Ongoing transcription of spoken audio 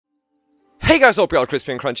Hey guys, hope you're all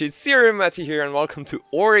crispy and crunchy. It's Serial Matty here, and welcome to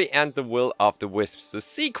Ori and the Will of the Wisps, the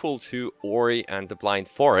sequel to Ori and the Blind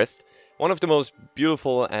Forest. One of the most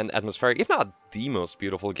beautiful and atmospheric, if not the most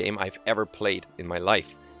beautiful game I've ever played in my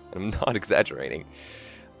life. And I'm not exaggerating.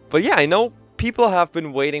 But yeah, I know people have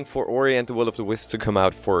been waiting for Ori and the Will of the Wisps to come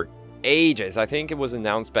out for ages. I think it was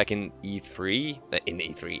announced back in in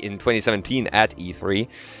 2017 at E3.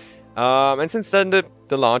 And since then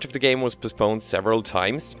the launch of the game was postponed several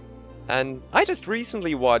times. And I just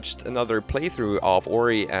recently watched another playthrough of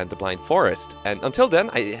Ori and the Blind Forest, and until then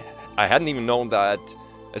I hadn't even known that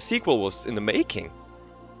a sequel was in the making.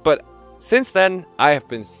 But since then I have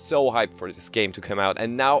been so hyped for this game to come out,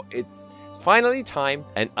 and now it's finally time,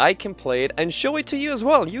 and I can play it and show it to you as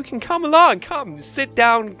well. You can come along, come, sit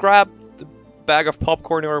down, grab the bag of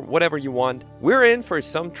popcorn or whatever you want. We're in for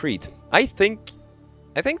some treat. I think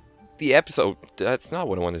the episode, that's not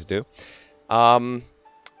what I wanted to do.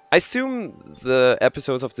 I assume the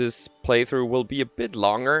episodes of this playthrough will be a bit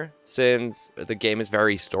longer, since the game is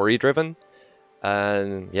very story-driven.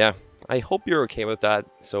 And yeah, I hope you're okay with that.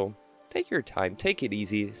 So take your time, take it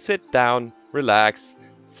easy, sit down, relax,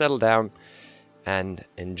 settle down, and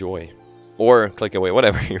enjoy. Or click away,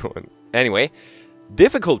 whatever you want. Anyway,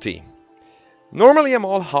 difficulty. Normally I'm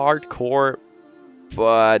all hardcore,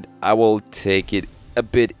 but I will take it a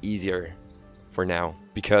bit easier for now,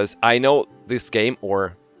 because I know this game,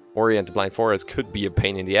 or Ori and the Blind Forest, could be a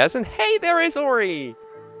pain in the ass, and hey, there is Ori!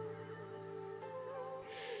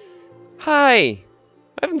 Hi! I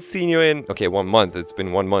haven't seen you in... okay, 1 month. It's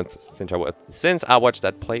been 1 month since I watched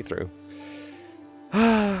that playthrough.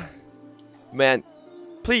 Man,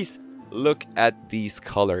 please look at these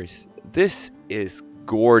colors. This is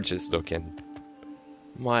gorgeous looking.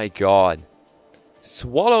 My god.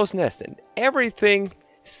 Swallow's nest and everything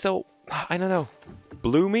so... I don't know.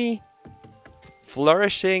 Bloomy?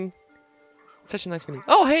 Flourishing. Such a nice feeling.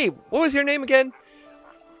 Oh, hey, what was your name again?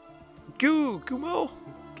 Gumo?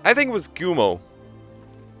 I think it was Gumo.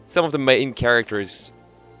 Some of the main characters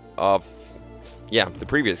of, yeah, the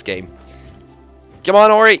previous game. Come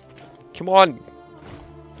on, Ori! Come on!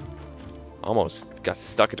 Almost got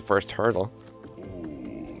stuck at the first hurdle.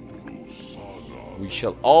 We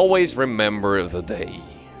shall always remember the day.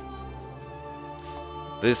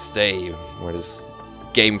 This day where this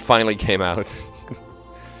game finally came out.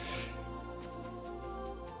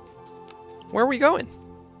 Where are we going?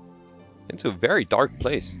 Into a very dark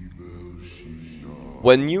place.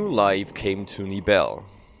 When new life came to Nibel.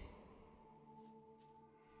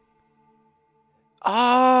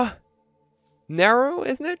 Narrow,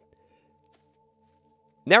 isn't it?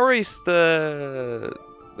 Narrow is the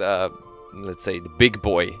let's say the big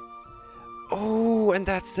boy. Oh, and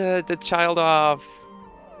that's the child of,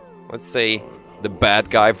 let's say, the bad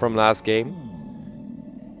guy from last game.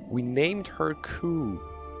 We named her Ku.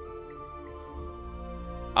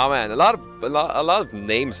 Oh man, a lot of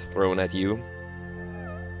names thrown at you.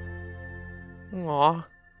 Aw,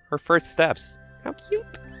 her first steps. How cute.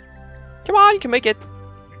 Come on, you can make it.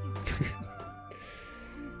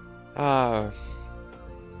 I'm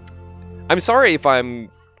sorry if I'm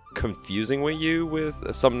confusing with you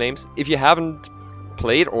with some names. If you haven't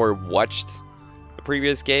played or watched the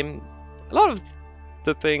previous game, a lot of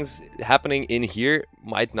the things happening in here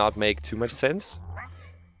might not make too much sense.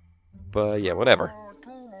 But yeah, whatever.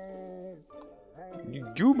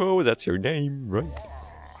 Gumo, that's your name, right?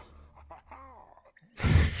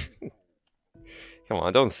 Come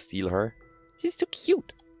on, don't steal her. She's too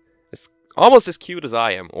cute. It's almost as cute as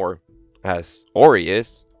I am, or as Ori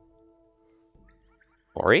is.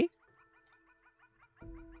 Ori?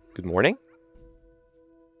 Good morning?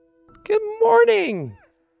 Good morning!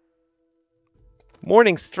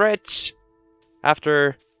 Morning stretch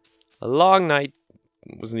after a long night.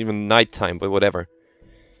 It wasn't even nighttime, but whatever.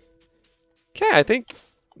 Okay, I think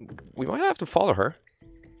we might have to follow her.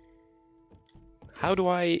 How do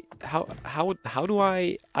I don't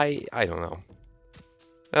know.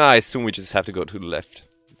 I assume we just have to go to the left.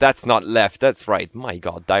 That's not left, that's right. My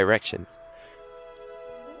god, directions.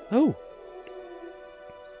 Oh.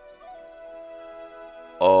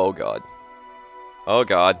 Oh god. Oh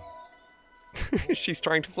god. She's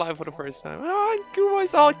trying to fly for the first time. Oh, and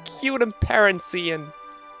Gumo's all cute and parentsy and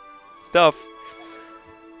stuff.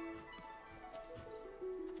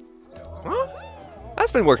 Huh?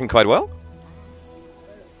 That's been working quite well.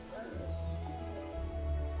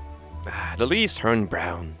 The leaves turn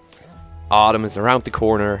brown. Autumn is around the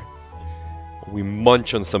corner. We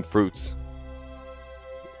munch on some fruits.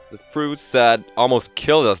 The fruits that almost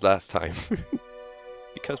killed us last time.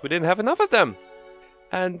 Because we didn't have enough of them.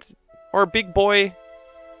 And our big boy,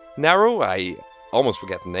 Naru, I almost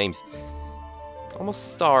forget the names.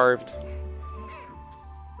 Almost starved.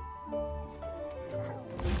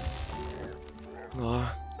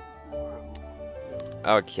 Oh.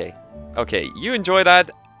 Okay. Okay, you enjoy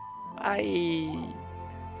that.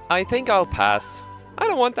 I think I'll pass. I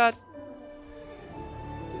don't want that.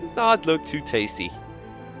 Does not look too tasty.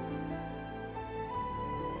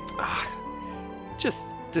 Ah, just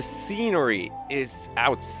the scenery is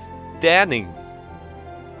outstanding.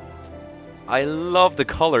 I love the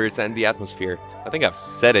colors and the atmosphere. I think I've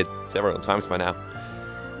said it several times by now.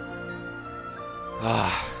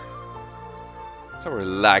 Ah, so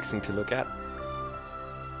relaxing to look at.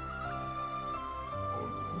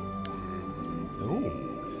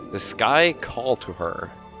 Ooh, the sky called to her.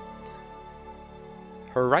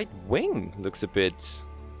 Her right wing looks a bit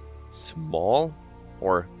small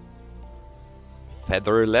or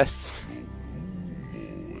featherless.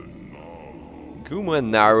 Guma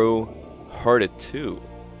and Naru heard it too.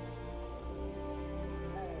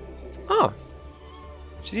 Huh.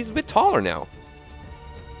 She's a bit taller now.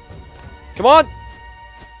 Come on!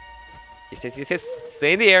 Yes, yes, yes, yes.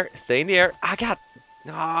 Stay in the air. Stay in the air. I got.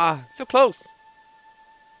 Ah, so close.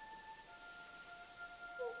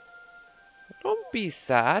 Don't be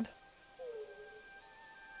sad.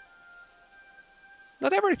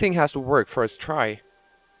 Not everything has to work first try.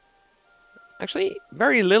 Actually,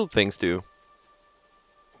 very little things do.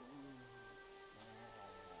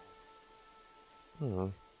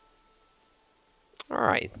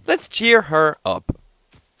 Alright, let's cheer her up.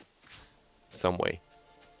 Some way.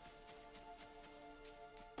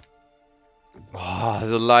 Ah,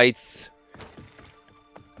 the lights.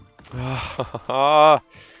 Ah,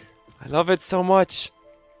 I love it so much.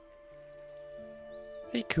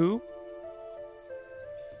 Hey, Koo.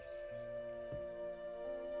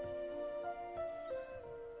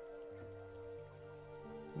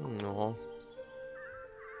 No.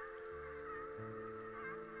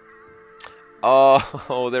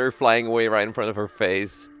 Oh, they're flying away right in front of her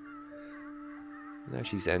face. Now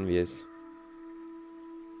she's envious.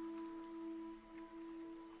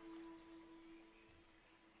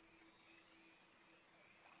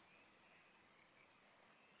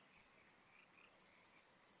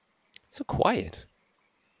 It's so quiet.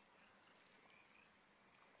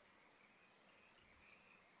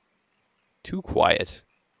 Too quiet.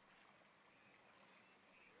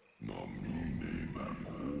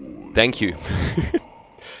 Thank you.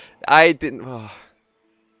 I didn't... Oh,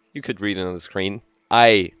 you could read it on the screen.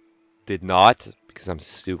 I did not, because I'm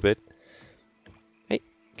stupid. Hey,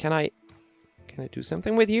 can I do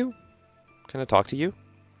something with you? Can I talk to you?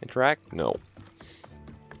 Interact? No.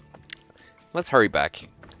 Let's hurry back.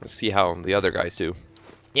 Let's see how the other guys do.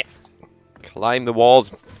 Yeah. Climb the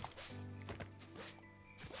walls.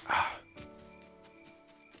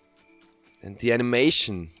 And the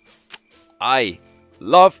animation. I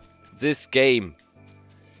love this game.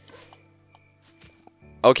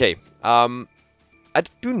 Okay, I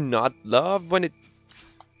do not love when it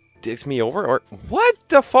digs me over, or what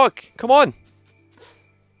the fuck? Come on.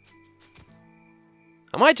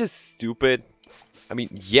 Am I just stupid? I mean,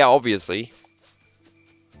 yeah, obviously.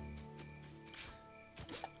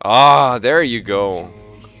 Ah, there you go.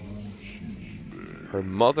 Her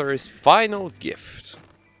mother's final gift.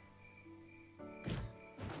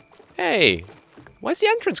 Hey, why is the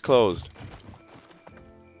entrance closed?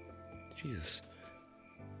 Jesus.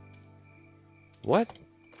 What?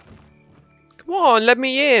 Come on, let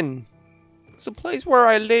me in. It's a place where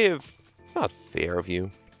I live. Not fair of you.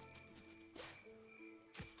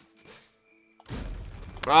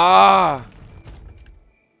 Ah!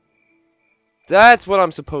 That's what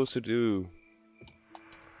I'm supposed to do.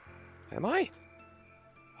 Am I?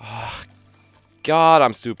 Ah, God,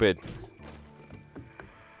 I'm stupid.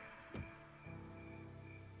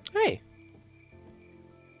 Hey.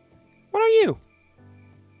 What are you?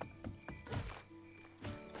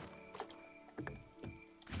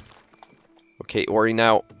 Okay, Ori,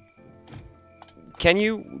 now... Can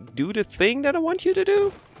you do the thing that I want you to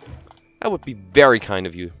do? That would be very kind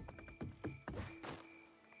of you.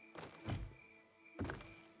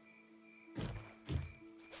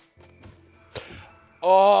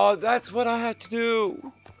 Oh, that's what I had to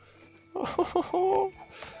do. Oh,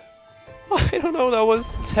 I don't know, that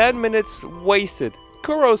was 10 minutes wasted.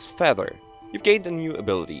 Kuro's Feather. You've gained a new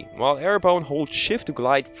ability. While airborne, hold shift to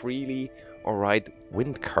glide freely or ride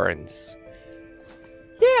wind currents.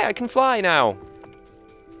 Yeah, I can fly now.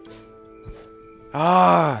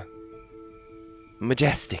 Ah.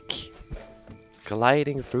 Majestic.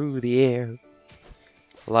 Gliding through the air.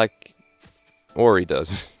 Like Ori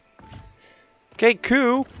does. Okay,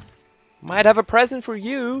 Koo. Might have a present for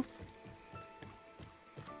you.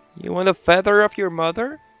 You want a feather of your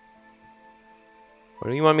mother? Or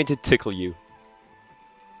do you want me to tickle you?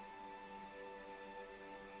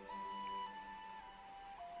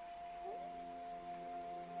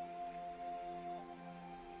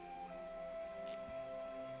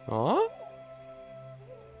 Huh?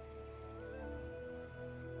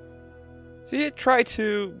 Did you try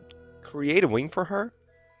to create a wing for her?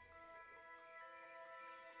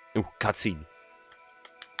 Ooh, cutscene.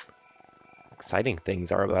 Exciting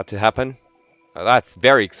things are about to happen. Oh, that's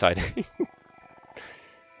very exciting.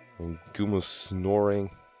 And Gumo's snoring.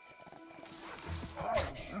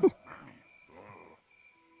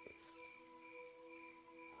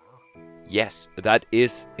 Yes, that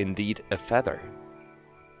is indeed a feather.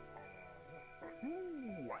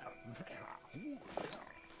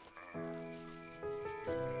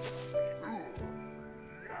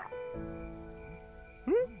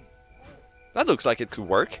 That looks like it could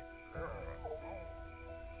work.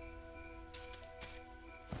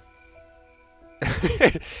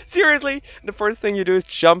 Seriously? The first thing you do is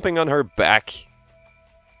jumping on her back.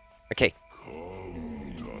 Okay.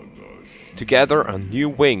 Together on new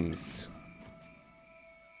wings.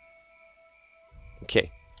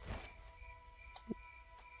 Okay.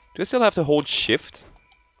 Do I still have to hold shift?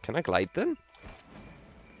 Can I glide then?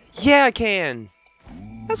 Yeah, I can!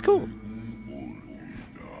 That's cool.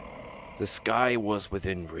 The sky was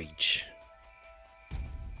within reach.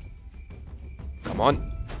 Come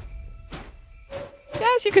on.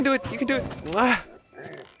 Yes, you can do it. You can do it. Ah.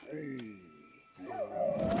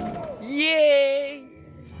 Yay!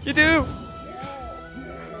 You do.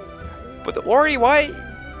 But Ori, why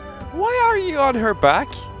are you on her back?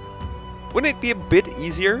 Wouldn't it be a bit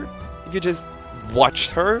easier if you just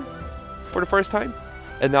watched her for the first time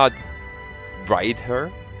and not ride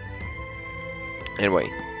her? Anyway.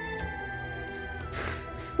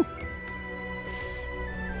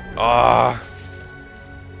 Ah,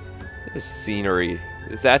 this scenery,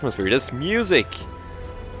 this atmosphere, this music.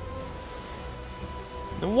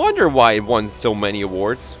 No wonder why it won so many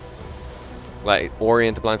awards. Like Ori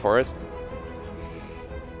and the Blind Forest.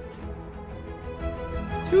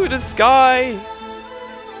 To the sky,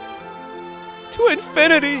 to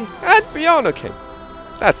infinity and beyond. Okay,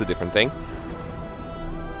 that's a different thing.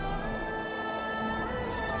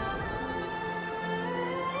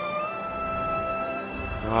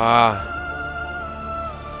 Ah.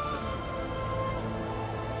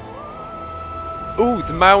 Ooh,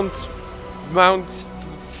 the Mount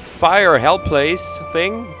Fire Hell Place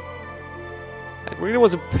thing. It really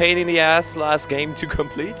was a pain in the ass last game to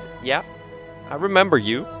complete. Yeah, I remember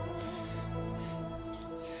you.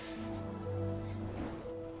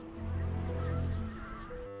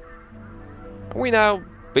 Are we now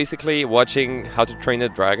basically watching How to Train a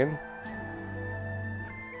Dragon?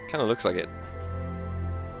 Kinda looks like it.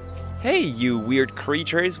 Hey, you weird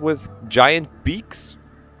creatures with giant beaks.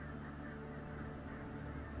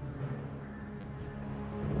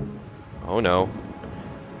 Oh no.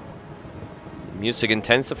 Music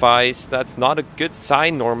intensifies. That's not a good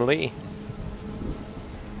sign normally.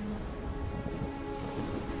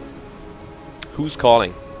 Who's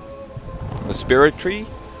calling? The spirit tree?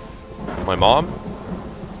 My mom?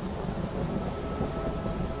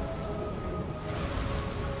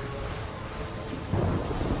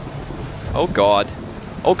 Oh god.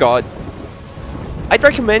 Oh god. I'd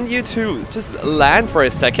recommend you to just land for a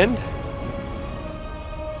second.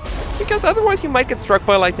 Because otherwise you might get struck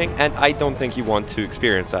by lightning, and I don't think you want to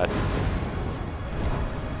experience that.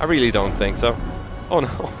 I really don't think so. Oh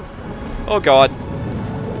no. Oh god.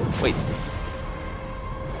 Wait.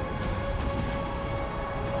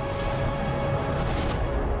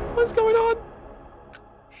 What's going on?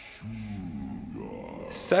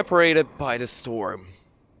 Separated by the storm.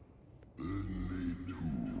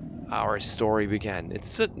 Our story began.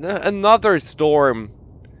 It's another storm.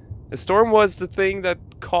 The storm was the thing that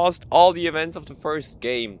caused all the events of the first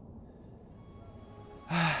game.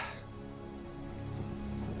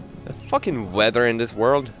 The fucking weather in this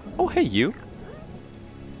world. Oh, hey, you.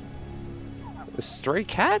 A stray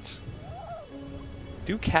cat?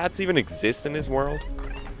 Do cats even exist in this world?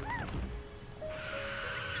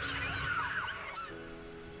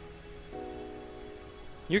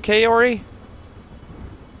 You okay, Ori?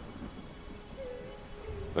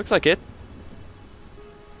 Looks like it.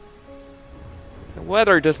 The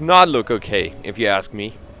weather does not look okay, if you ask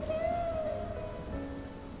me.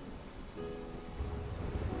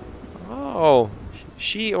 Oh,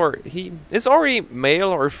 she or he is Ori male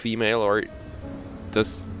or female, or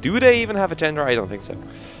do they even have a gender? I don't think so.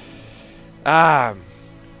 All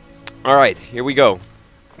right, here we go.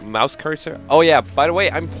 Mouse cursor. Oh yeah, by the way,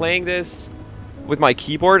 I'm playing this with my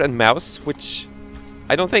keyboard and mouse, which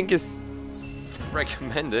I don't think is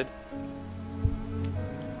recommended.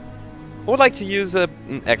 I would like to use an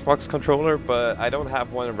Xbox controller, but I don't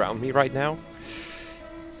have one around me right now.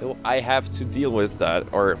 So I have to deal with that,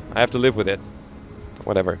 or I have to live with it.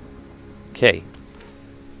 Whatever. Okay.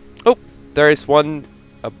 Oh, there is one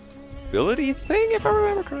ability thing, if I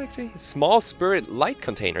remember correctly. Small spirit light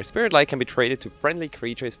container. Spirit light can be traded to friendly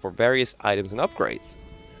creatures for various items and upgrades.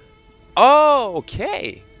 Oh,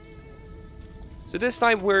 okay. So this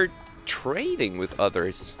time we're trading with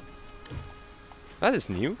others. That is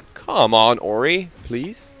new. Come on, Ori,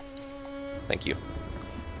 please. Thank you.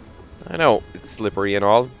 I know it's slippery and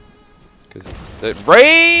all, because the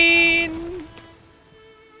rain.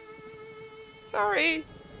 Sorry,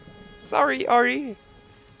 sorry, Ori.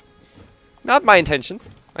 Not my intention.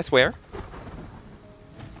 I swear.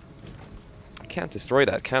 I can't destroy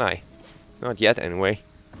that, can I? Not yet, anyway.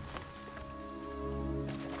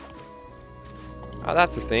 Oh,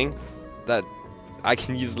 that's a thing that I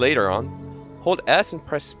can use later on. Hold S and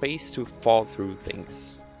press space to fall through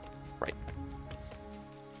things. Right.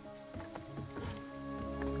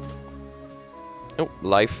 Oh,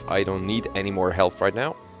 life. I don't need any more health right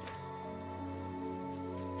now.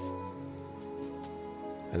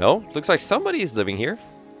 Hello? Looks like somebody is living here.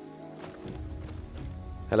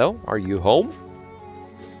 Hello? Are you home?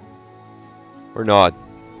 Or not?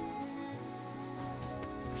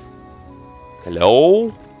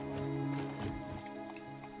 Hello?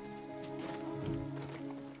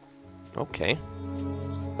 Okay.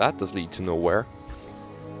 That does lead to nowhere.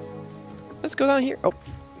 Let's go down here. Oh.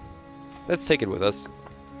 Let's take it with us.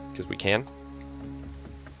 Because we can.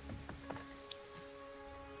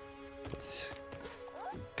 Let's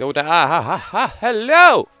go down. Ah, ha, ha, ha.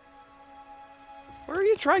 Hello! Are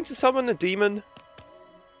you trying to summon a demon?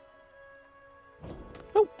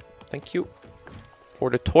 Oh, thank you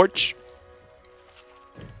for the torch.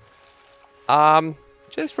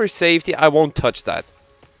 Just for safety, I won't touch that.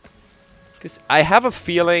 Because I have a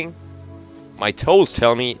feeling my toes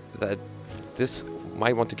tell me that this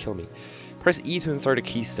might want to kill me. Press E to insert a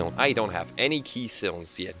keystone. I don't have any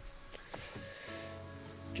keystones yet.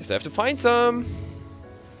 Guess I have to find some.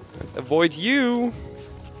 Avoid you.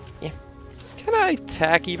 Yeah. Can I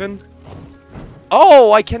attack even?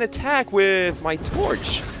 Oh, I can attack with my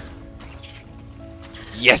torch.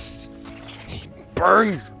 Yes!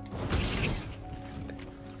 Burn!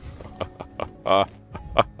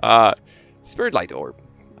 Spirit light orb.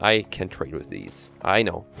 I can trade with these. I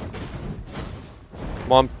know.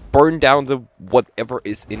 Come on, burn down the whatever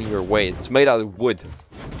is in your way. It's made out of wood.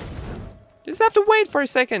 You just have to wait for a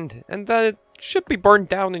second, and then it should be burned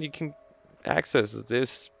down, and you can access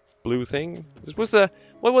this blue thing. This was a,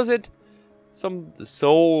 what was it? Some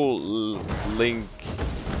soul link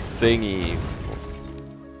thingy.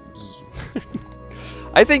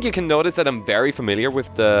 I think you can notice that I'm very familiar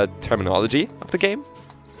with the terminology of the game.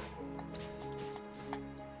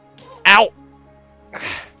 Ow! I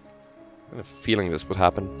had a feeling this would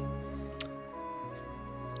happen.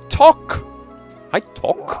 Talk! Hi,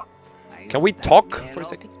 talk. Can we talk for a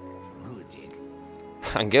second?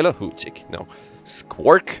 Angela Hujik. No.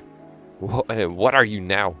 Squark? What are you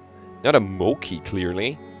now? Not a Moki,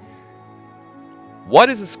 clearly. What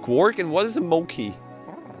is a Squark and what is a Moki?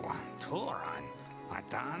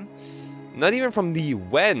 Not even from the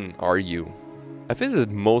when are you? I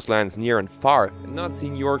visited most lands near and far, and not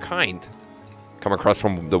seen your kind. Come across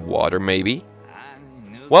from the water, maybe?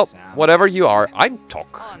 Well, whatever you are, I'm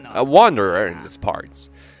Tok, a wanderer in these parts.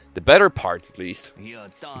 The better parts, at least.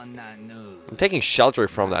 I'm taking shelter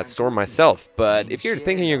from that storm myself, but if you're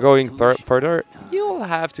thinking you're going further, you'll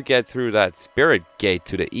have to get through that spirit gate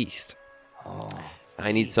to the east.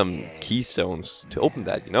 I need some keystones to open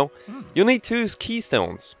that, you know? You'll need 2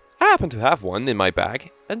 keystones. I happen to have one in my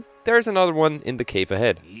bag, and there's another one in the cave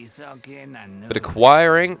ahead. But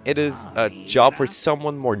acquiring it is a job for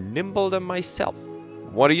someone more nimble than myself.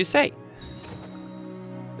 What do you say?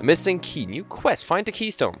 The missing key. New quest. Find the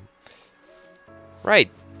keystone.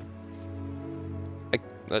 Right.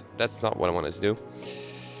 That's not what I wanted to do.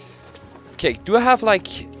 Okay, do I have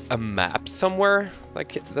like a map somewhere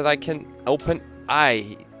like that I can open?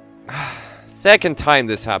 Second time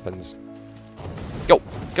this happens. Go,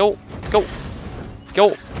 go, go,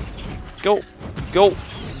 go, go, go,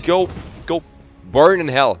 go, go. Burn in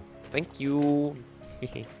hell. Thank you.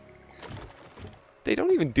 They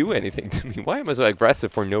don't even do anything to me. Why am I so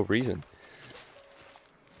aggressive for no reason?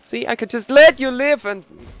 See, I could just let you live and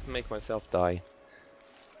make myself die.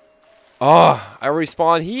 Oh, I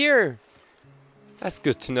respawn here. That's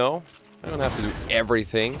good to know. I don't have to do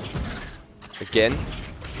everything again.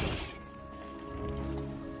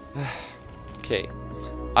 Okay.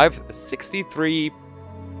 I have 63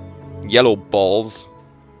 yellow balls.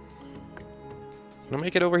 Can I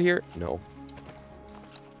make it over here? No.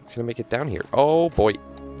 Can I make it down here? Oh, boy.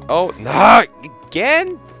 Oh, nah!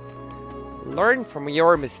 Again? Learn from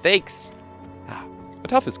your mistakes. Ah, but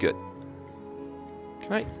tough is good.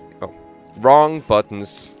 Can I? Oh. Wrong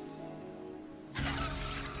buttons.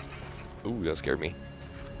 Ooh, that scared me.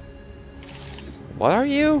 What are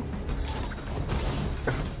you?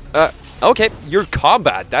 Okay, you're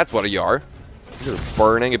combat. That's what you are. You're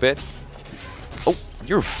burning a bit. Oh,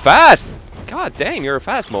 you're fast. God damn, you're a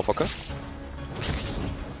fast motherfucker.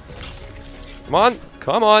 Come on,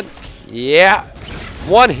 come on. Yeah.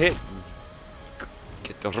 One hit.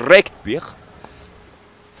 Get wrecked, bitch.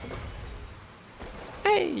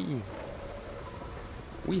 Hey.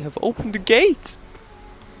 We have opened the gate.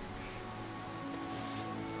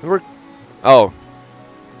 Oh.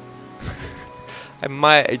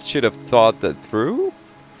 I should have thought that through.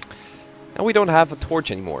 And we don't have a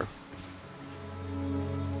torch anymore.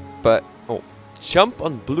 But, oh. Jump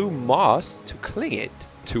on blue moss to cling it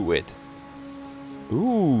to it.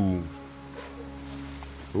 Ooh.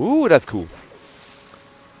 Ooh, that's cool.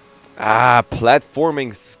 Ah,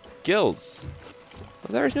 platforming skills.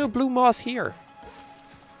 Well, there's no blue moss here.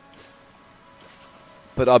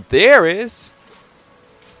 But up there is.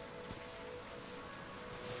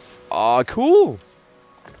 Aw, cool.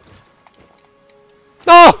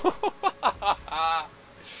 No!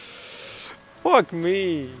 Fuck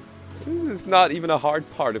me. This is not even a hard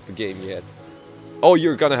part of the game yet. Oh,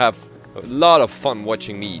 you're gonna have a lot of fun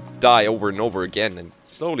watching me die over and over again and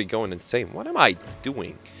slowly going insane. What am I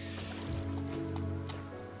doing?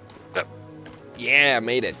 Yeah,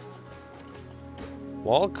 made it.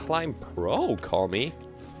 Wall climb pro, call me.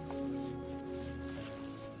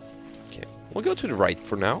 Okay, we'll go to the right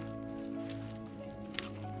for now.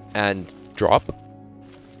 And drop.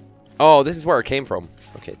 Oh, this is where I came from.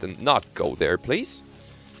 Okay, then not go there, please.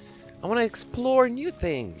 I want to explore new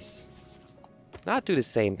things. Not do the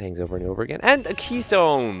same things over and over again. And a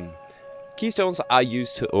keystone. Keystones are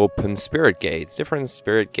used to open spirit gates. Different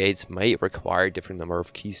spirit gates may require a different number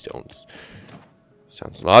of keystones.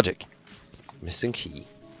 Sounds logic. Missing key.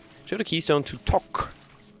 Show the keystone to talk.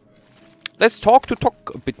 Let's talk to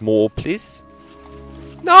talk a bit more, please.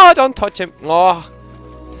 No, don't touch him. Oh.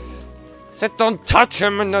 Said don't touch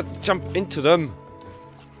him and not jump into them.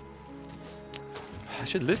 I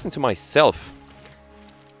should listen to myself.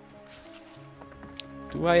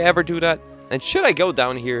 Do I ever do that? And should I go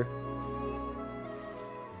down here?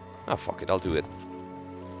 Oh, fuck it, I'll do it.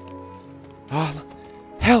 Ah,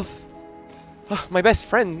 health! Ah, my best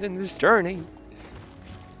friend in this journey.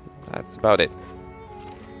 That's about it.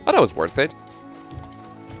 Oh, that was worth it.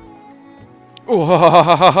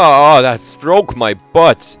 Oh, that stroke my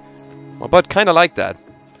butt. My butt kind of like that.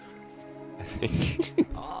 I think.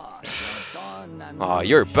 Ah,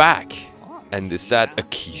 you're back. And is that a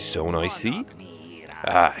keystone I see?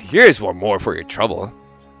 Ah, here's one more for your trouble.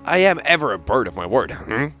 I am ever a bird of my word,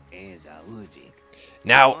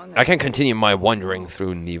 Now, I can continue my wandering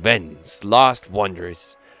through Niven's lost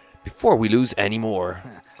wonders before we lose any more.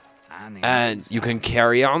 And you can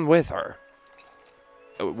carry on with her.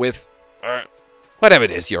 With whatever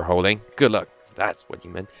it is you're holding. Good luck. That's what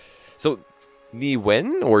you meant. So,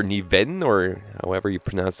 Niven or however you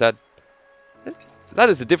pronounce that. That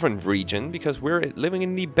is a different region because we're living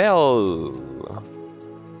in Nibel.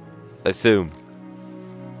 Assume.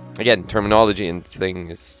 Again, terminology and thing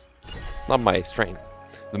is not my strength.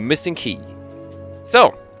 The missing key.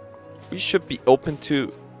 So, we should be open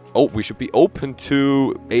to... Oh, we should be open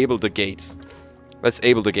to able the gate. Let's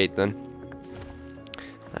able the gate then.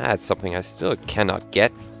 That's something I still cannot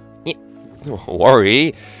get. Don't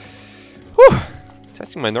worry. Whew.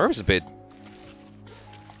 Testing my nerves a bit.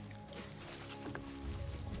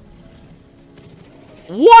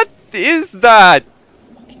 What is that?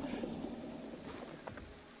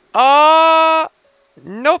 No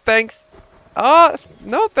thanks.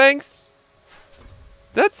 No thanks.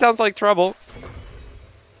 That sounds like trouble.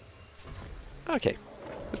 Okay.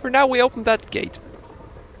 But for now, we opened that gate.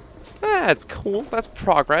 That's cool. That's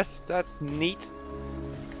progress. That's neat.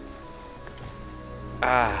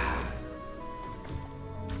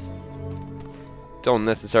 Don't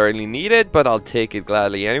necessarily need it, but I'll take it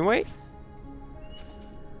gladly anyway.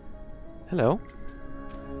 Hello.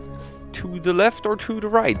 To the left or to the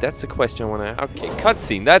right? That's the question I want to... Okay,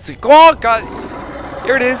 cutscene. That's a... Oh, God!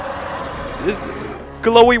 Here it is. This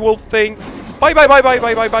glowy wolf thing. Bye, bye, bye, bye,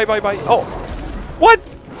 bye, bye, bye, bye, bye. Oh. What?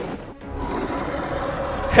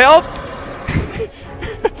 Help!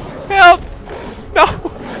 Help!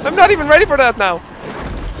 No! I'm not even ready for that now.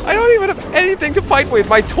 I don't even have anything to fight with.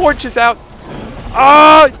 My torch is out.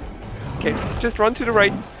 Ah! Okay, just run to the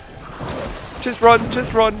right. Just run,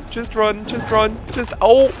 just run, just run, just run, just...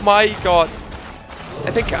 Oh my god.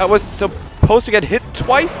 I think I was supposed to get hit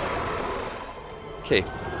twice. Okay.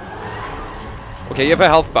 Okay, you have a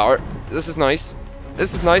health bar. This is nice.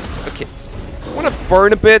 This is nice. Okay. I wanna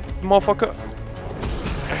burn a bit, motherfucker.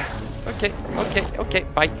 Okay, okay, okay,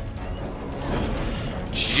 bye.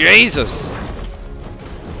 Jesus!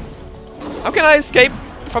 How can I escape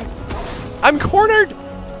from... I'm cornered!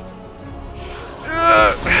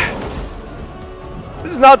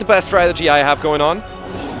 This is not the best strategy I have going on.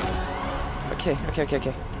 Okay, okay, okay,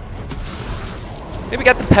 okay. Maybe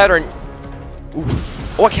get the pattern. Ooh.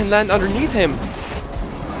 Oh, I can land underneath him.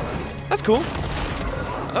 That's cool.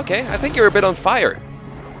 Okay, I think you're a bit on fire.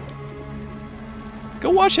 Go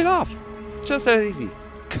wash it off. Just that easy.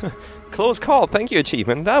 Close call. Thank you,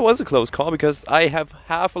 achievement. That was a close call because I have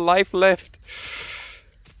half a life left.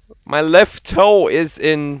 My left toe is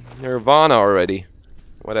in Nirvana already.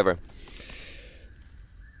 Whatever.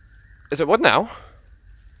 So what now?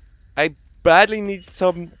 I badly need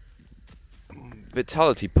some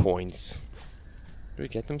vitality points. Do we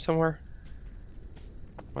get them somewhere?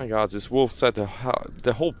 My god, this wolf set the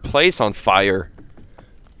whole place on fire.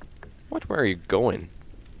 What? Where are you going?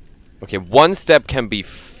 Okay, one step can be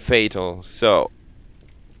fatal, so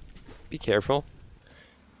be careful.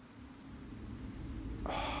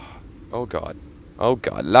 Oh god. Oh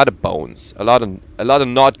god, a lot of bones. A lot of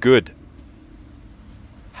not good.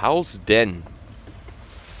 How's Den?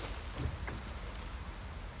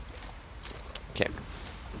 Okay.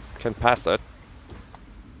 Can't pass that.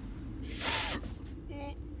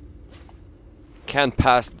 Can't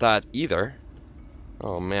pass that either.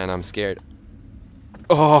 Oh man, I'm scared.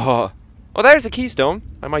 Oh, oh, there's a keystone.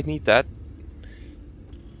 I might need that.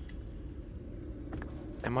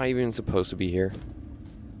 Am I even supposed to be here?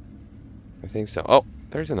 I think so. Oh,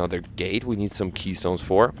 there's another gate we need some keystones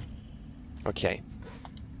for. Okay.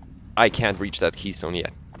 I can't reach that keystone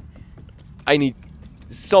yet. I need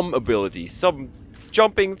some ability, some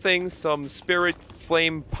jumping things, some spirit,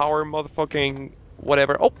 flame, power, motherfucking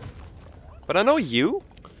whatever. Oh, but I know you.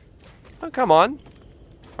 Oh, come on.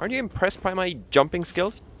 Aren't you impressed by my jumping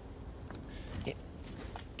skills? Yeah.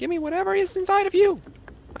 Give me whatever is inside of you.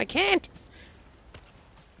 I can't.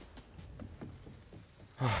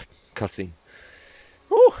 Oh, cutscene.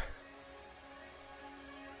 Woo.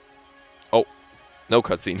 Oh, no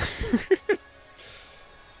cutscene.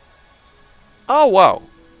 Oh wow.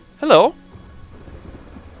 Hello.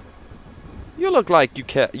 You look like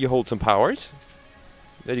you hold some powers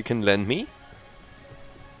that you can lend me.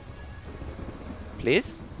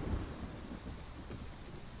 Please?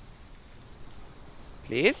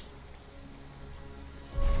 Please?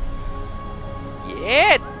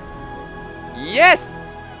 Yeah!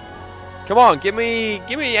 Yes! Come on, give me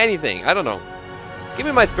anything. I don't know. Give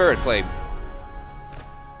me my spirit flame.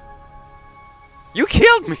 You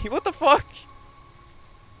killed me! What the fuck?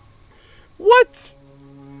 What?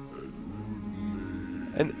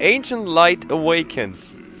 An ancient light awakened.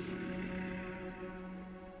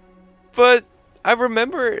 But I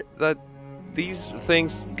remember that these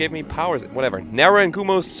things gave me powers. Whatever. Nara and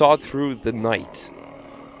Gumo saw through the night.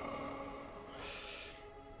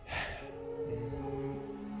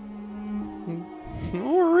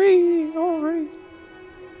 Ori, Ori.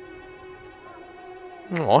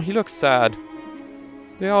 Oh, he looks sad.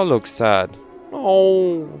 They all look sad.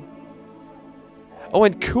 Oh. Oh,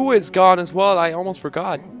 and Ku is gone as well. I almost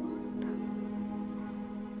forgot.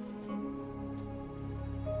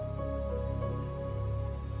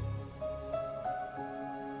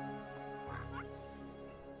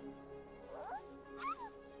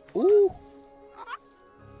 Ooh.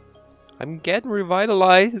 I'm getting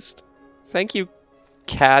revitalized. Thank you,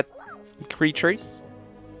 cat creatures.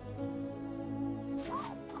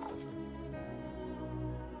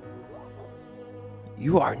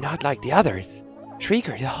 You are not like the others.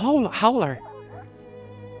 Shrieker, the howler.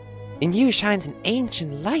 In you shines an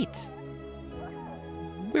ancient light.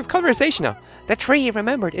 We have conversation now. The tree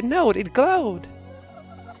remembered, it knowed, it glowed.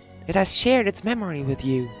 It has shared its memory with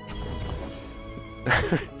you.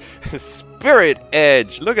 Spirit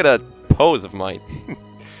Edge! Look at that pose of mine.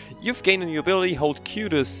 You've gained a new ability. Hold Q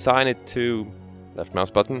to assign it to left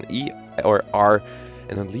mouse button, E or R,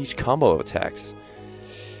 and unleash combo attacks.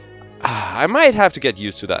 I might have to get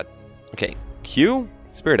used to that. Okay, Q,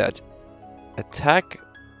 Spirit Edge. Attack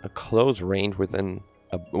a close range with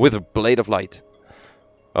a blade of light.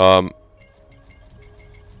 Oh.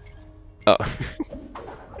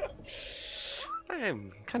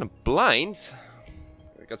 I'm kind of blind.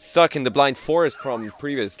 Got stuck in the blind forest from the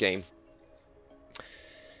previous game.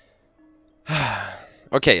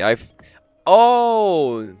 Okay,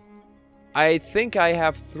 Oh! I think I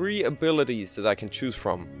have 3 abilities that I can choose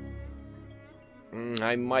from.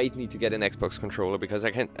 I might need to get an Xbox controller because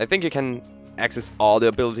I think you can access all the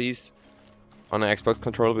abilities on an Xbox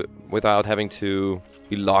controller without having to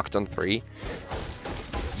be locked on 3.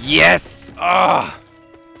 Yes! Ah!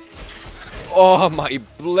 Oh, my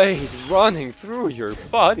blade running through your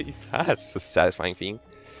body. That's a satisfying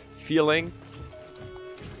feeling.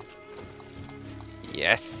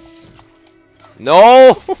 Yes.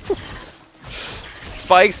 No!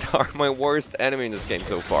 Spikes are my worst enemy in this game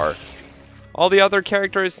so far. All the other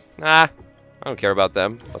characters, nah, I don't care about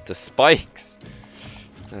them. But the spikes.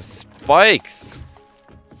 The spikes.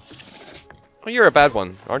 Oh, you're a bad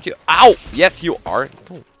one, aren't you? Ow! Yes, you are.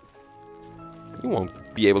 Oh. You won't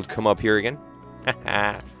be able to come up here again.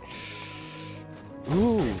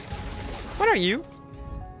 Ooh. What are you?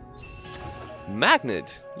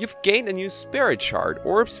 Magnet. You've gained a new spirit shard.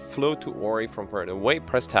 Orbs flow to Ori from further away.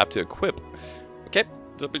 Press tab to equip. Okay,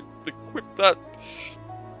 let me equip that.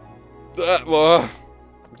 I'm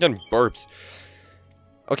getting burps.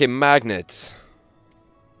 Okay, magnet.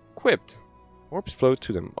 Equipped. Orbs flow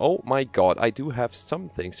to them. Oh my god, I do have some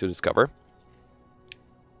things to discover.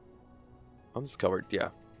 Undiscovered, yeah.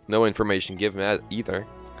 No information given either.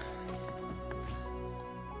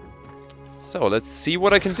 So, let's see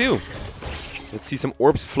what I can do. Let's see some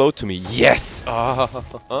orbs flow to me. Yes!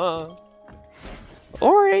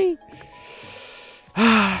 Ori!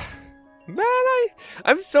 Man,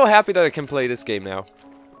 I'm so happy that I can play this game now.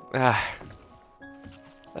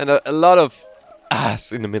 And a lot of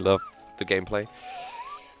ass in the middle of the gameplay.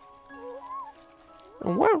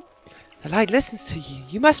 Oh, wow. The light listens to you.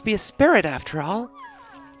 You must be a spirit after all.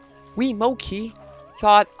 We, Moki,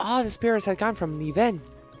 thought all the spirits had gone from the event.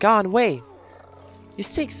 Gone away. You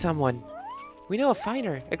seek someone. We know a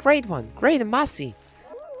finder. A great one. Great and mossy.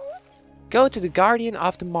 Go to the Guardian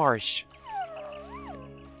of the Marsh.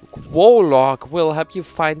 Quolog will help you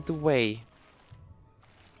find the way.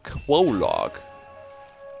 Quolog.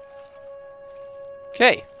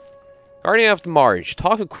 Okay. Guardian of the Marsh.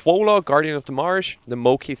 Talk to Quolog, Guardian of the Marsh. The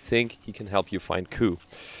Moki think he can help you find Ku.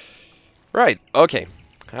 Right, okay.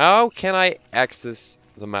 How can I access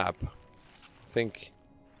the map? I think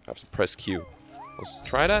I have to press Q. Let's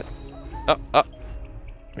try that.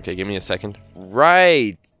 Okay, give me a second.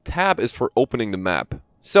 Right. Tab is for opening the map.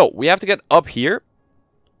 So, we have to get up here.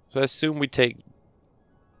 So I assume we take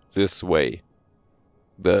this way.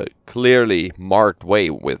 The clearly marked way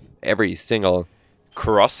with every single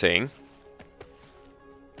crossing.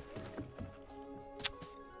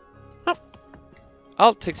 Oh.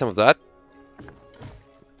 I'll take some of that.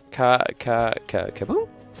 Kaboom.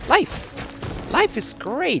 Life. Life is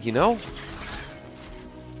great, you know.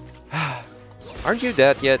 Aren't you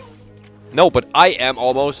dead yet? No, but I am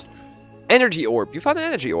almost. Energy orb. You found an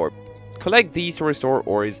energy orb. Collect these to restore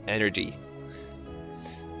Ori's energy.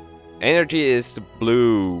 Energy is the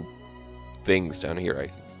blue things down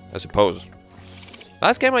here, I suppose.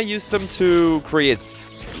 Last game I used them to create,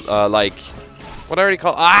 like, what I already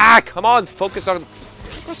call. Ah, come on, focus on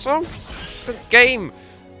the game.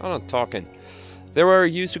 I'm not talking. They were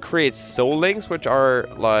used to create soul links, which are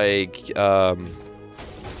like,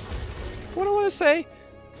 what do I want to say?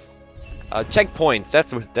 Checkpoints.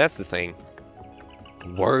 That's the thing.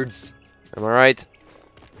 Words. Am I right?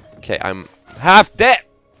 Okay, I'm half dead.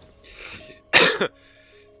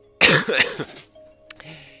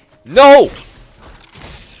 No!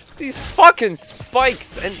 These fucking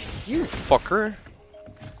spikes and you fucker.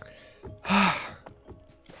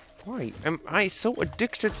 Why am I so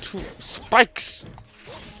addicted to spikes?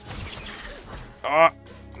 Come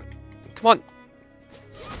on.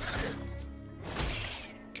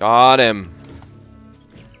 Got him.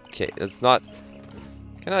 Okay, it's not.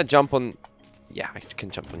 Can I jump on? Yeah, I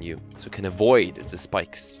can jump on you. So I can avoid the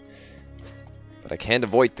spikes. But I can't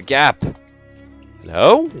avoid the gap.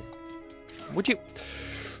 Hello? Would you?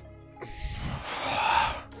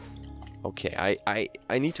 Okay, I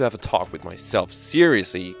need to have a talk with myself.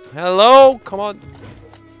 Seriously. Hello? Come on.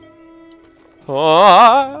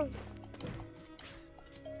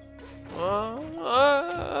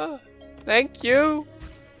 Thank you.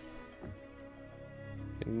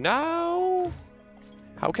 And now,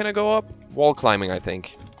 how can I go up? Wall climbing, I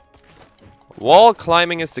think. Wall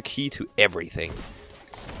climbing is the key to everything.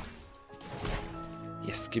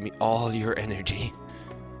 Yes, give me all your energy.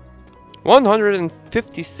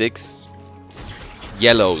 156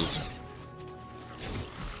 yellows.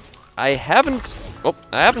 I haven't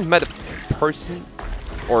met a person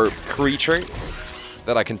or creature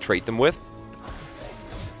that I can trade them with.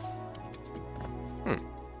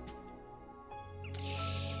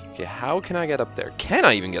 Okay, how can I get up there? Can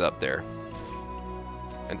I even get up there?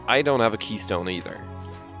 And I don't have a keystone either.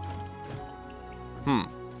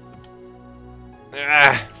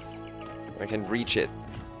 Ah, I can reach it.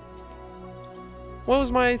 What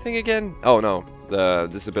was my thing again? Oh no,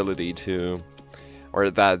 this ability to... Or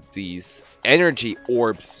that these energy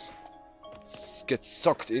orbs get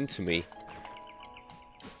sucked into me.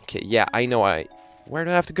 Okay, yeah, I know Where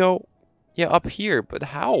do I have to go? Yeah, up here, but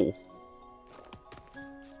how?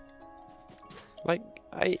 Like,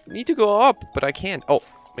 I need to go up, but I can't. Oh,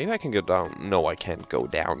 maybe I can go down. No, I can't go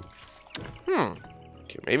down.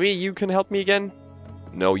 Okay, maybe you can help me again?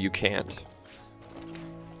 No, you can't.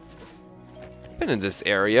 I've been in this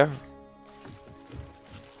area.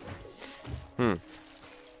 Man,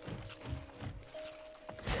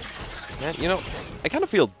 you know, I kind of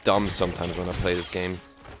feel dumb sometimes when I play this game.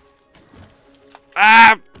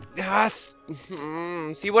 Ah!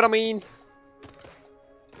 See what I mean?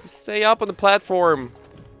 Just stay up on the platform.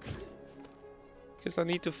 Because I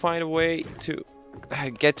need to find a way to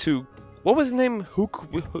get to... What was his name? Hook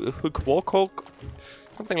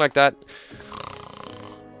something like that.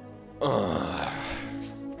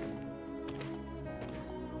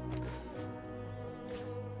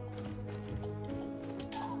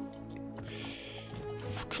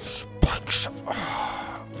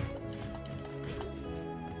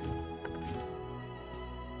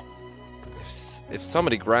 If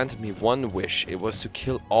somebody granted me one wish, it was to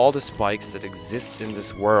kill all the spikes that exist in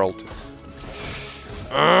this world.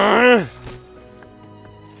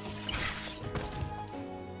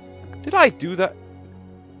 Did I do that?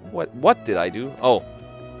 What did I do? Oh,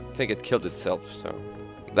 I think it killed itself, so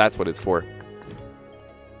that's what it's for.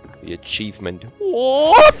 The achievement.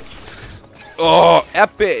 What? Oh,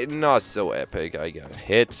 epic! Not so epic. I got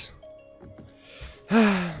hit.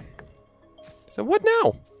 So what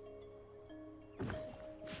now?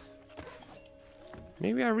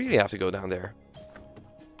 Maybe I really have to go down there.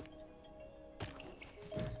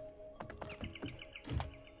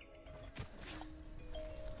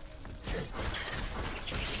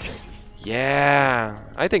 Yeah,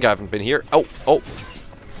 I think I haven't been here. Oh,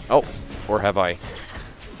 or have I?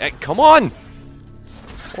 Hey, come on!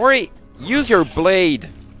 Ori, use your blade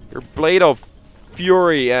of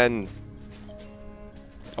fury and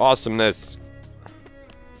awesomeness.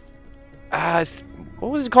 What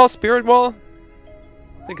was it called? Spirit Wall?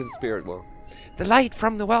 I think it's a spirit wall. The light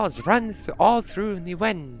from the wells runs all through the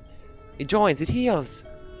Wen. It joins, it heals.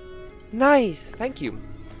 Nice, thank you.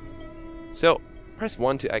 So, press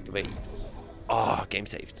 1 to activate. Ah, game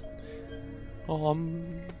saved.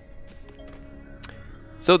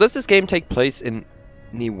 So does this game take place in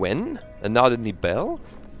Niwen and not in Nibel?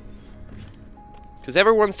 Because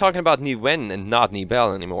everyone's talking about Niwen and not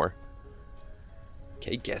Nibel anymore.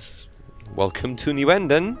 Okay, guess. Welcome to Niwen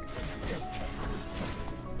then.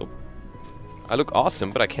 I look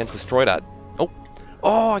awesome, but I can't destroy that.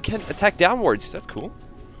 Oh, I can attack downwards. That's cool.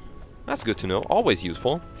 That's good to know. Always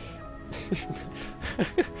useful.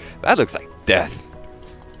 That looks like death.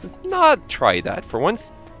 Let's not try that for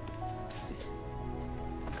once.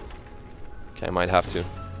 Okay, I might have to.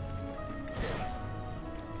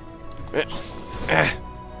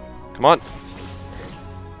 Come on.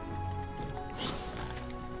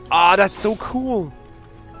 Ah, that's so cool.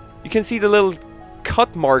 You can see the little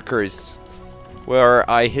cut markers where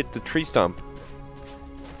I hit the tree stump.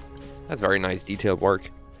 That's very nice detailed work.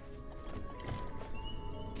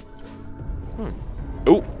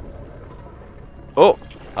 Oh.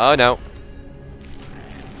 Oh no.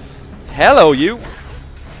 Hello, you.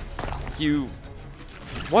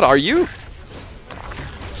 What are you?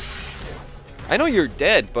 I know you're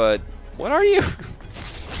dead, but what are you?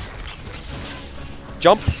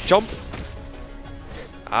 Jump.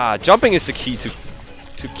 Ah, jumping is the key to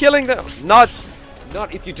killing them. Not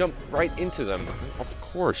if you jump right into them. Of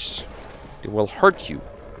course. It will hurt you.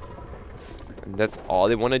 And that's all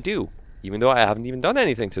they want to do. Even though I haven't even done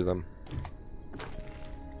anything to them.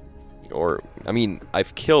 Or, I mean,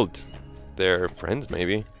 I've killed their friends,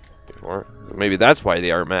 maybe. Before. So maybe that's why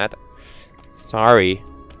they are mad. Sorry.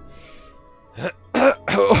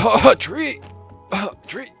 Tree!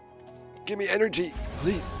 Tree! Give me energy,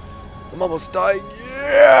 please. I'm almost dying.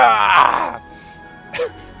 Yeah!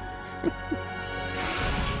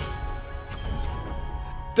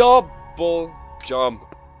 Double jump.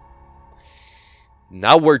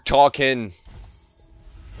 Now we're talking.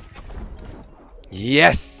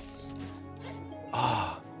 Yes.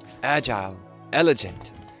 Ah, agile,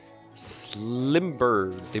 elegant,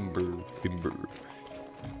 slimber, dimber.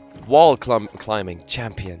 wall climbing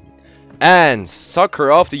champion and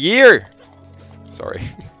sucker of the year. Sorry.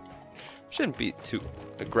 Shouldn't be too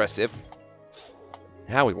aggressive.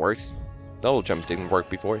 How it works. Double jump didn't work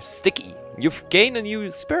before. Sticky. You've gained a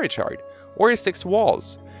new spirit shard. Or it sticks to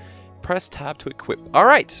walls. Press tab to equip.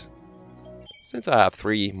 Alright. Since I have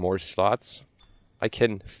 3 more slots, I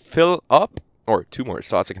can fill up. Or 2 more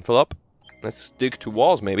slots I can fill up. Let's stick to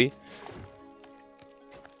walls maybe.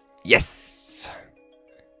 Yes!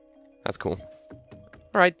 That's cool.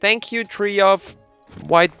 Alright, thank you, tree of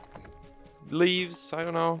white leaves. I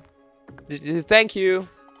don't know. Thank you.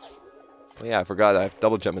 Oh yeah, I forgot I have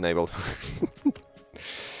double jump enabled.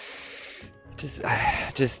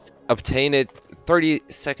 just obtained it 30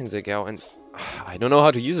 seconds ago and I don't know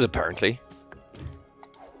how to use it apparently.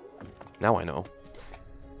 Now I know.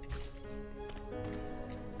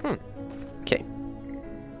 Okay.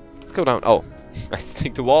 Let's go down. Oh, I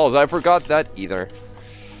stick to walls. I forgot that either.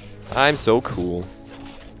 I'm so cool.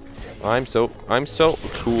 I'm so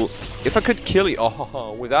cool. If I could kill you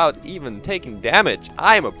without even taking damage,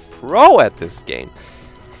 I'm a pro at this game.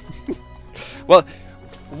 Well,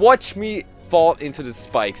 watch me fall into the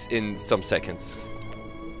spikes in some seconds.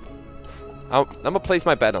 I'm gonna place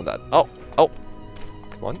my bet on that. Oh,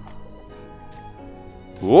 come on.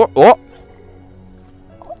 Oh.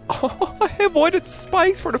 I avoided the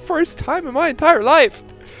spikes for the first time in my entire life.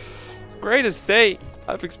 Greatest day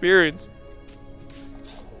I've experienced.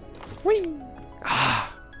 Whee!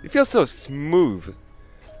 It feels so smooth.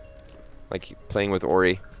 Like playing with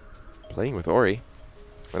Ori. Playing with Ori?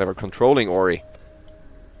 Whatever, controlling Ori.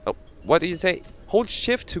 Oh, what do you say? Hold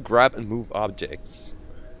shift to grab and move objects.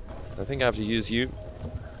 I think I have to use you.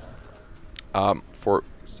 For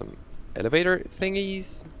some elevator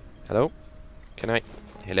thingies. Hello? Can I?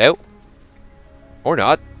 Hello? Or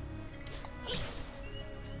not?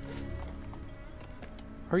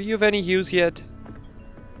 Are you of any use yet?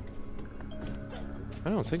 I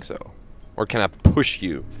don't think so. Or can I push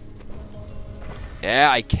you? Yeah,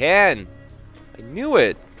 I can! I knew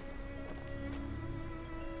it!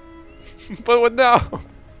 But what now?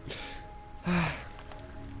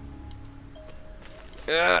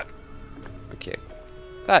 Okay.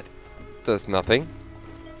 That does nothing.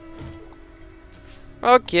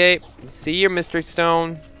 Okay. See you, Mr.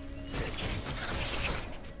 Stone.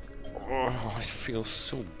 Oh, it feels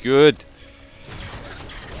so good.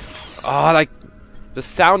 Oh, like the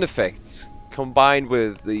sound effects combined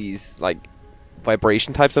with these like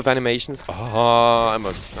vibration types of animations. Oh,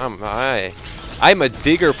 I'm a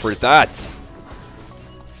digger for that.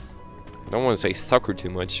 I don't want to say sucker too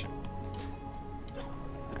much.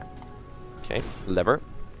 Okay, lever.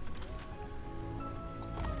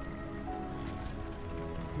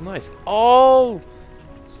 Nice. Oh,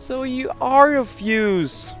 so you are a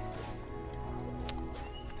fuse.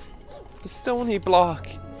 The stony block.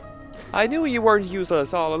 I knew you weren't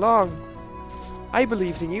useless all along. I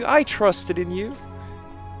believed in you. I trusted in you.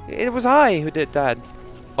 It was I who did that.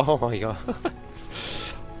 Oh my god.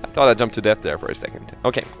 I thought I jumped to death there for a second.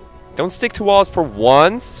 Okay. Don't stick to walls for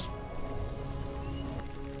once.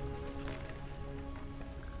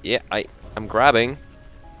 Yeah, I'm grabbing.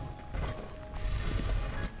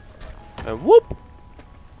 And whoop!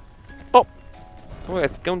 Oh!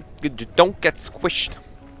 Don't get squished.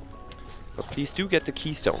 But please do get the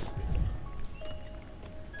keystone.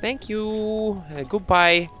 Thank you.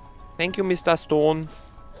 Goodbye. Thank you, Mr. Stone.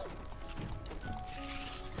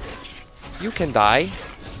 You can die.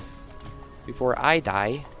 Before I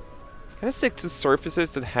die. Can I stick to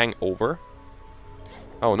surfaces that hang over?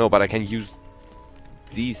 Oh no, but I can use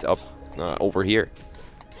these up over here.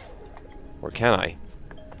 Or can I?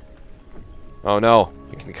 Oh no,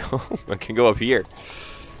 I can go up here.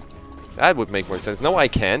 That would make more sense. No, I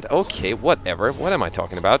can't. Okay, whatever. What am I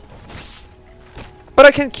talking about? But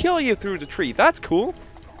I can kill you through the tree. That's cool.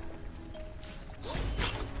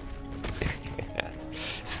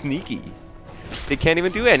 Sneaky. They can't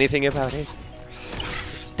even do anything about it.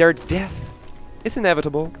 Their death is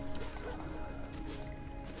inevitable.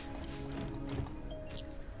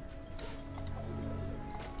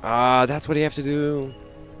 Ah, that's what you have to do.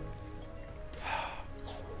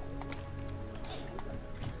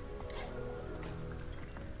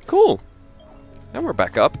 Cool. Now we're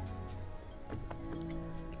back up.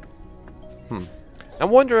 I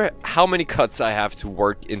wonder how many cuts I have to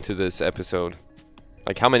work into this episode.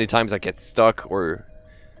 Like how many times I get stuck, or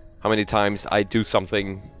how many times I do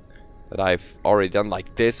something that I've already done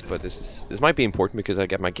like this, but this might be important because I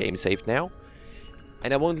get my game saved now.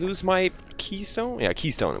 And I won't lose my keystone? Yeah,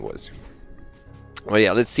 keystone it was. Well,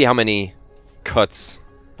 yeah, let's see how many cuts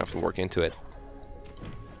I have to work into it.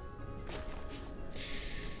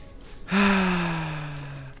 And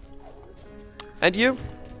you?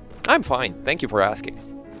 I'm fine. Thank you for asking.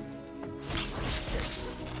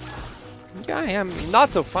 Yeah, I am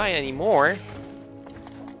not so fine anymore.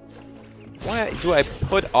 Why do I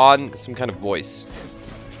put on some kind of voice?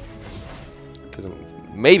 Because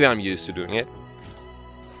maybe I'm used to doing it.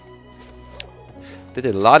 Did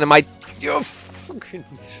it a lot in my...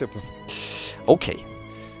 Okay.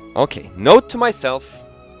 Okay. Note to myself.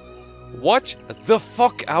 Watch the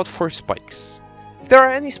fuck out for spikes. If there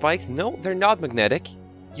are any spikes, no, they're not magnetic.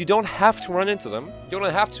 You don't have to run into them. You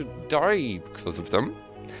don't have to die because of them.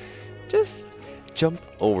 Just jump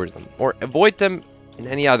over them. Or avoid them in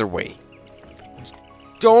any other way. Just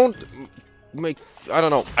don't make, I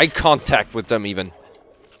don't know, eye contact with them even.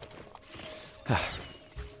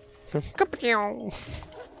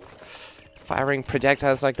 Firing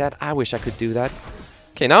projectiles like that, I wish I could do that.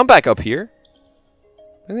 Okay, now I'm back up here.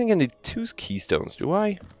 I think I need 2 keystones, do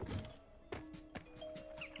I?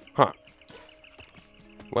 Huh.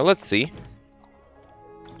 Well, let's see.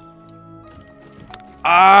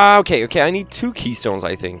 Okay, I need 2 keystones,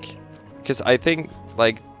 I think. Because I think,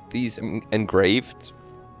 like, these engraved,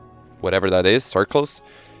 whatever that is, circles,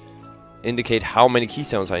 indicate how many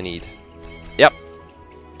keystones I need. Yep.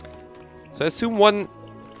 So I assume one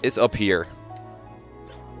is up here.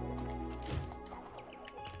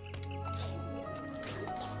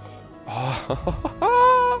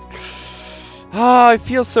 Oh, I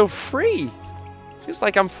feel so free. Feels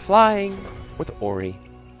like I'm flying with Ori.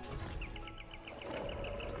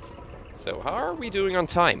 So how are we doing on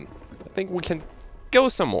time? I think we can go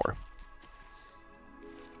some more.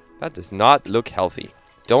 That does not look healthy.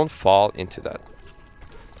 Don't fall into that.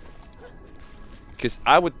 Because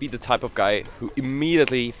I would be the type of guy who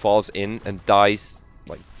immediately falls in and dies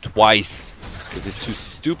like twice. Because it's too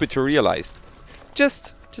stupid to realize.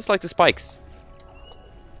 Just like the spikes.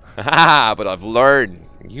 Haha, but I've learned.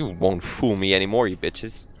 You won't fool me anymore, you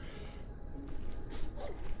bitches.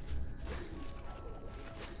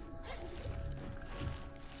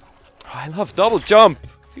 I love double jump.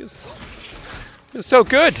 Feels so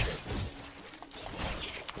good.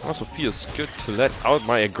 Also feels good to let out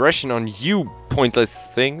my aggression on you, pointless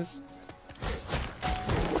things.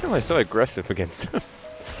 Why am I so aggressive against them?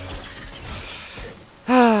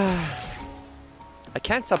 I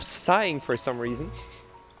can't stop sighing for some reason.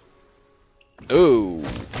 Oh,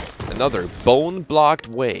 another bone-blocked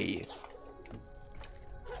way.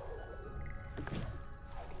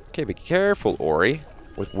 Okay, be careful, Ori,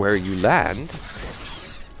 with where you land.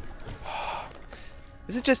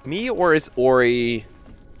 Is it just me, or is Ori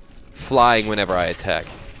flying whenever I attack?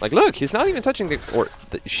 Like, look, he's not even touching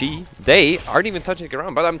they aren't even touching the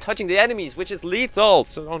ground, but I'm touching the enemies, which is lethal,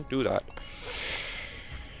 so don't do that.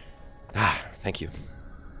 Thank you.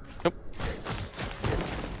 Nope.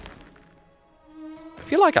 I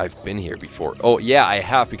feel like I've been here before. Oh, yeah, I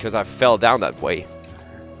have, because I fell down that way.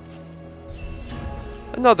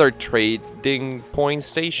 Another trading point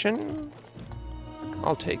station.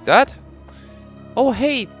 I'll take that. Oh,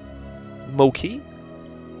 hey, Moki.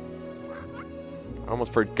 I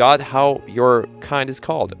almost forgot how your kind is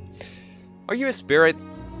called. Are you a spirit?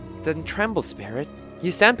 Then tremble, spirit.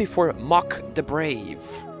 You stand before Mock the Brave.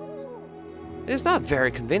 It is not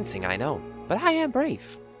very convincing, I know, but I am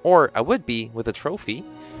brave. Or I would be with a trophy.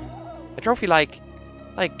 A trophy like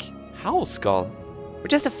Howl Skull. Or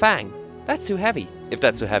just a fang. That's too heavy, if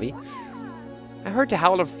that's too heavy. I heard the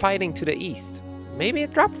Howler fighting to the east. Maybe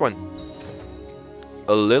it dropped one.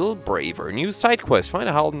 A little braver. New side quest. Find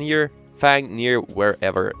a Howl fang near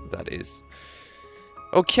wherever that is.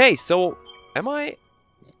 Okay, so am I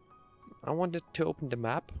wanted to open the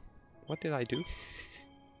map. What did I do?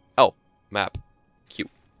 Oh, map. Q.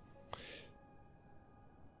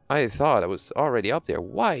 I thought I was already up there.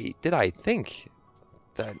 Why did I think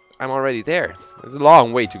that I'm already there? There's a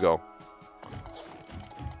long way to go.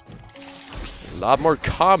 A lot more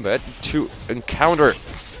combat to encounter.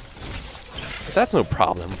 But that's no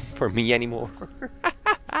problem for me anymore.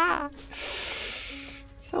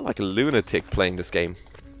 Sound like a lunatic playing this game.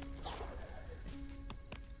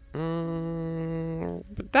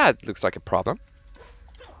 But that looks like a problem.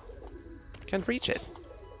 Can't reach it.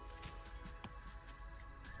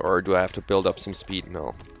 Or do I have to build up some speed?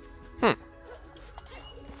 No.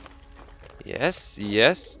 Yes,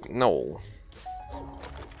 yes, no.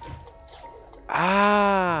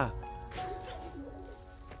 Ah!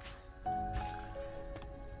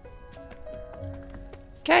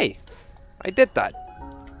 Okay, I did that.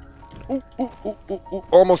 Ooh, ooh, ooh, ooh, ooh.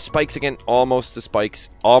 Almost spikes again. Almost the spikes.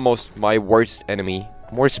 Almost my worst enemy.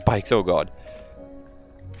 More spikes, oh god.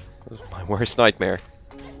 This is my worst nightmare.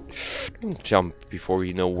 Jump before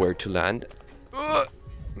we know where to land.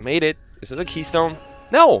 Made it. Is it a keystone?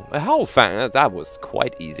 No, a Howl Fang. That was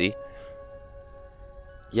quite easy.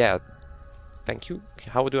 Yeah. Thank you.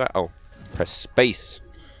 How do I... Oh. Press space.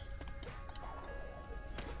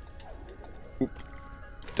 Oop.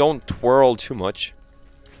 Don't twirl too much.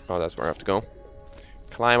 Oh, that's where I have to go.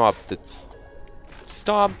 Climb up the...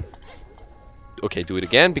 Stop. Okay, do it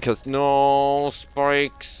again, because no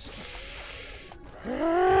spikes.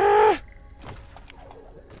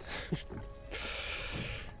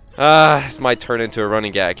 This might turn into a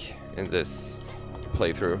running gag in this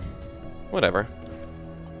playthrough. Whatever.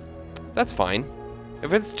 That's fine.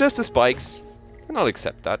 If it's just the spikes, then I'll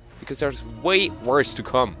accept that, because there's way worse to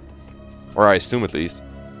come. Or I assume at least.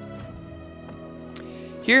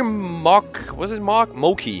 Here, was it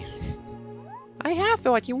Moki? I have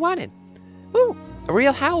what you wanted. Ooh, a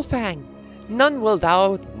real Howl Fang. None will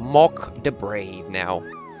doubt mock the brave now.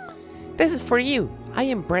 This is for you. I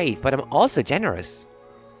am brave, but I'm also generous.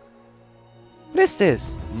 What is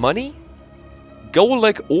this? Money?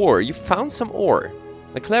 Gold-like ore. You found some ore.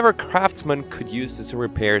 A clever craftsman could use this to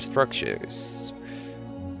repair structures.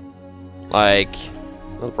 Like...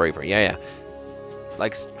 a little bravery, yeah.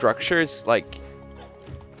 Like structures, like...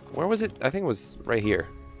 Where was it? I think it was right here.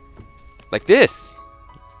 Like this!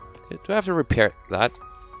 Do I have to repair that?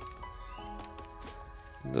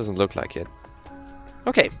 Doesn't look like it.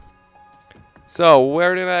 Okay. So,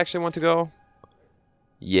 where do I actually want to go?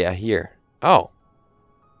 Yeah, here. Oh.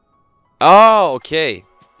 Oh, okay.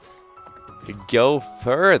 You go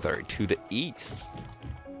further to the east.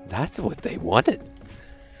 That's what they wanted.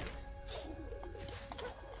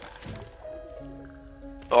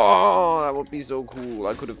 Oh, that would be so cool.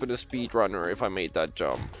 I could have been a speedrunner if I made that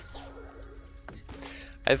jump.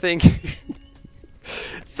 I think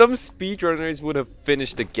some speedrunners would have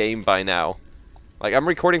finished the game by now. Like, I'm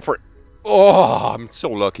recording for... Oh, I'm so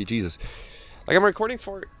lucky, Jesus. Like, I'm recording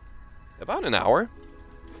for about an hour.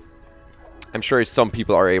 I'm sure some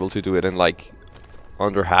people are able to do it in, like,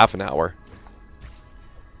 under half an hour.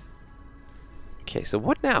 Okay, so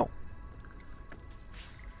what now?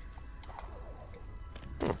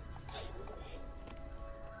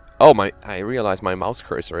 Oh, I realize my mouse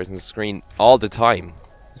cursor is on the screen all the time.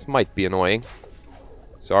 This might be annoying.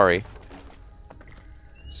 Sorry.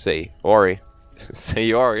 Say Ori.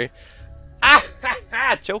 Say Ori. Ah ha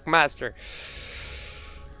ha! Joke master.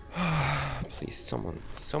 Please,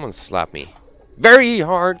 someone slap me. Very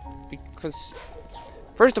hard, because...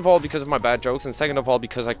 First of all, because of my bad jokes, and second of all,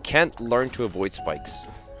 because I can't learn to avoid spikes.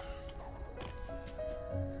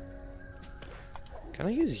 Can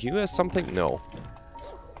I use you as something? No.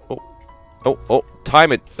 Oh,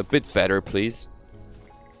 time it a bit better, please.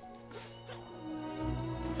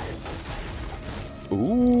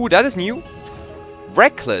 Ooh, that is new.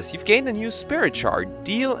 Reckless, you've gained a new spirit shard.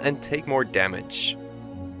 Deal and take more damage.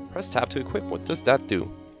 Press tab to equip. What does that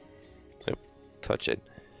do? So, touch it.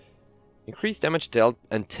 Increase damage dealt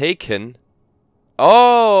and taken.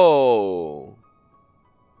 Oh!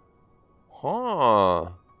 Huh.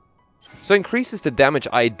 So increases the damage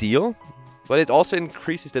I deal, but it also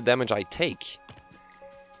increases the damage I take.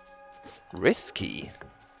 Risky.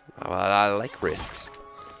 Well, I like risks.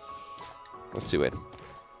 Let's do it.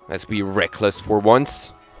 Let's be reckless for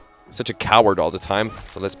once. I'm such a coward all the time,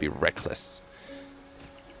 so let's be reckless.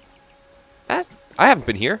 I haven't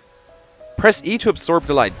been here. Press E to absorb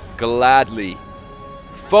the light. Gladly.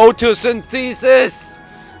 Photosynthesis!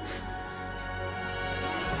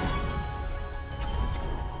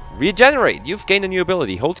 Regenerate. You've gained a new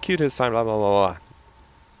ability. Hold Q to assign blah blah blah blah.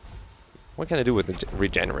 What can I do with the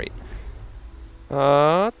regenerate?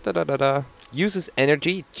 Uses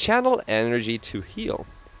energy. Channel energy to heal.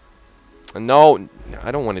 No,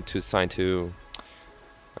 I don't want it to assign to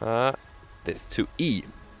this to E.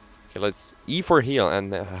 Okay, let's E for heal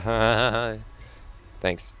and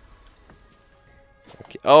thanks.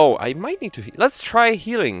 Okay. Oh, I might need to heal. Let's try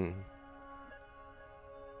healing.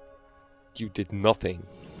 You did nothing.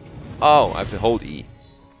 Oh, I have to hold E.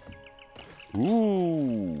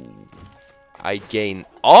 Ooh. I gain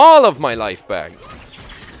all of my life back.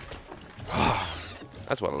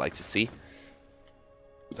 That's what I like to see.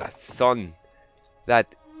 That sun.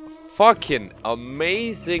 That fucking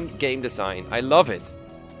amazing game design. I love it.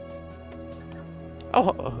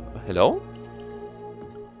 Oh, hello?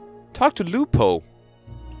 Talk to Lupo.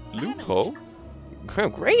 Lupo?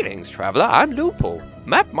 Greetings, traveler. I'm Lupo,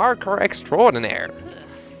 map marker extraordinaire.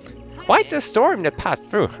 Quite the storm that passed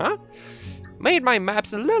through, huh? Made my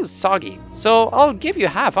maps a little soggy, so I'll give you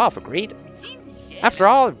half off, agreed? After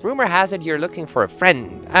all, rumor has it you're looking for a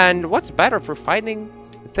friend, and what's better for finding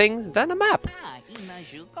things than a map?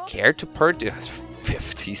 Care to purchase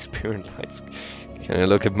 50 spirit lights? Can I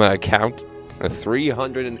look at my account?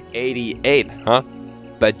 388, huh?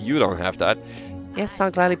 Bet you don't have that. Yes,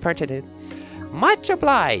 I'll gladly purchase it. Much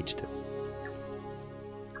obliged.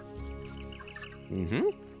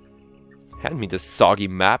 Hand me the soggy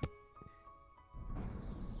map.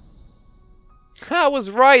 I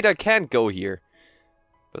was right, I can't go here.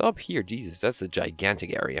 But up here, Jesus, that's a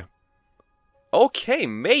gigantic area. Okay,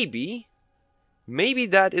 maybe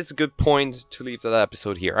that is a good point to leave that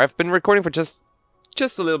episode here. I've been recording for just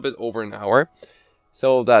a little bit over an hour.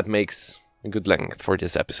 So that makes a good length for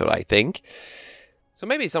this episode, I think. So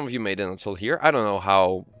maybe some of you made it until here. I don't know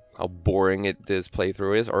how boring this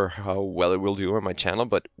playthrough is or how well it will do on my channel,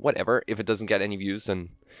 but whatever. If it doesn't get any views,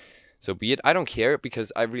 then so be it. I don't care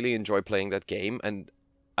because I really enjoy playing that game and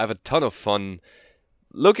I have a ton of fun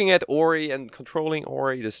looking at Ori and controlling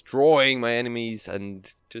Ori, destroying my enemies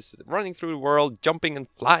and just running through the world, jumping and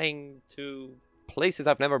flying to places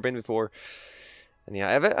I've never been before. And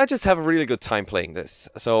yeah, I just have a really good time playing this.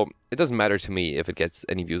 So it doesn't matter to me if it gets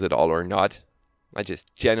any views at all or not. I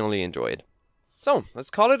just genuinely enjoy it. So let's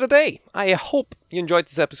call it a day. I hope you enjoyed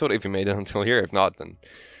this episode if you made it until here. If not, then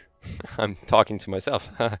I'm talking to myself.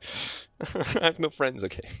 I have no friends.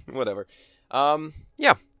 Okay, whatever.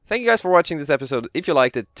 Yeah. Thank you guys for watching this episode. If you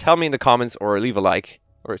liked it, tell me in the comments or leave a like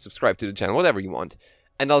or subscribe to the channel, whatever you want.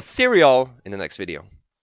 And I'll see you all in the next video.